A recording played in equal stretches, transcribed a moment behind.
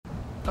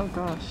Oh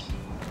gosh.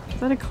 Is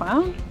that a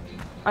clown?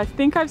 I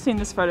think I've seen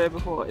this photo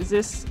before. Is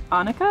this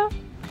Annika?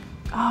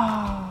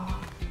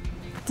 Oh,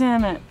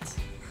 damn it.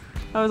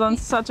 I was on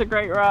such a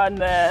great run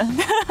there.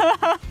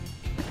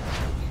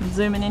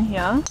 Zooming in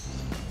here.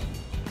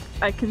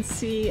 I can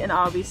see an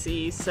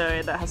RBC,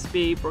 so that has to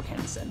be Brooke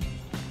Henderson.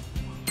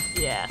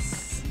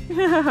 Yes.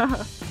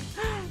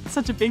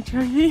 Such a big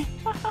trophy.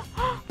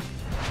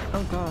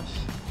 Oh gosh.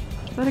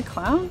 Is that a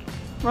clown?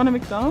 Ronald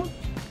McDonald?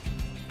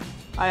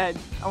 I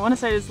want to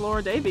say it's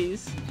Laura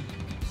Davies.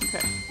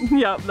 Okay.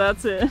 Yep,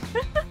 that's it.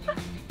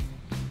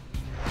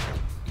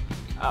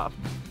 Oh,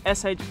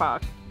 SH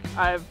Park.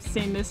 I've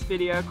seen this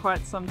video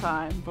quite some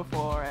time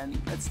before and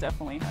it's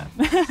definitely her.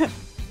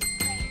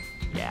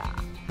 Yeah.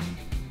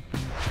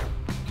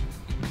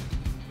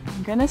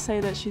 I'm gonna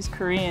say that she's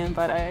Korean,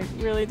 but I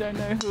really don't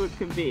know who it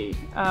could be.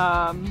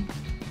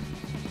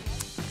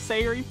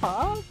 Sayuri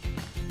Park?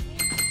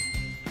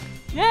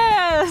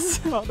 Yes!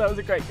 Oh, that was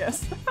a great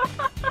guess.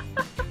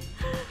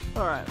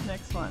 Alright,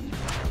 next one.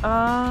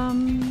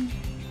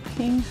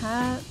 King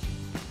Hat?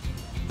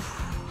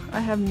 I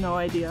have no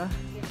idea.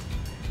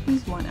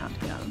 Who's one out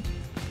here?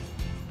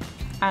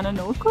 Anna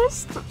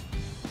Nordquist?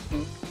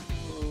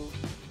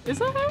 Is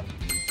that her?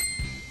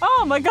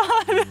 Oh my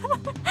god!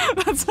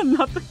 That's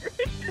another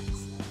great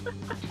guess.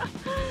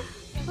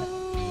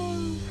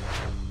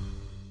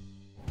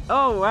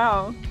 Oh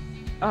wow.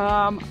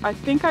 I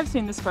think I've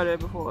seen this photo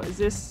before. Is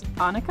this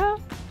Annika?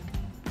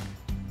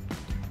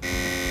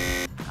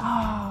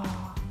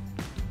 Oh,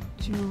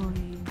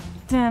 Julie.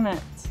 Damn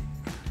it.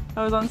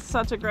 I was on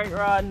such a great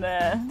run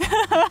there.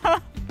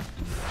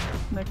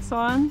 Next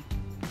one.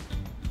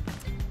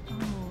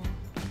 Oh.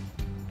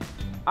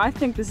 I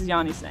think this is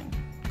Yanni Singh.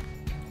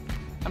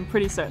 I'm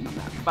pretty certain on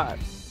that, but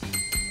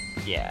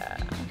yeah,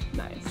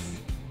 nice.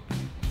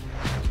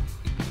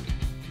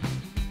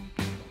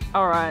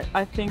 Alright,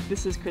 I think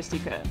this is Christy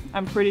Kerr.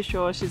 I'm pretty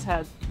sure she's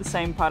had the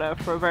same putter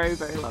for a very,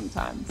 very long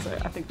time, so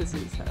I think this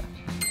is her.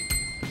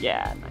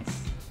 Yeah,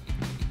 nice.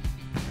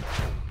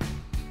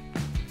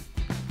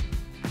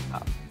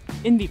 Oh,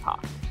 Indy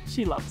Park.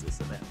 She loves this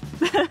event.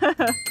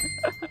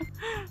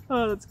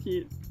 Oh, that's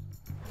cute.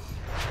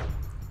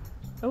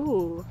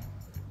 Oh,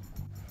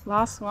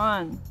 last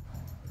one.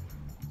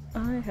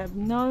 I have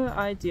no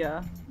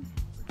idea.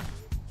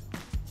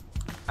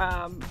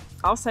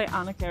 I'll say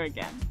Annika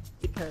again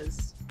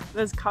because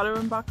there's Cutter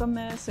and Buck on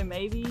there, so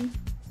maybe.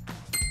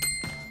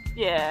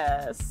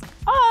 Yes.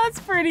 Oh, that's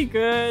pretty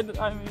good.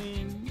 I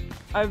mean,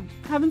 I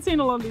haven't seen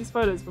a lot of these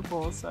photos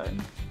before, so.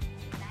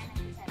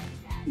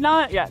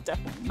 No, yeah,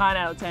 definitely. 9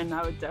 out of 10,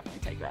 I would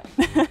definitely take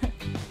that.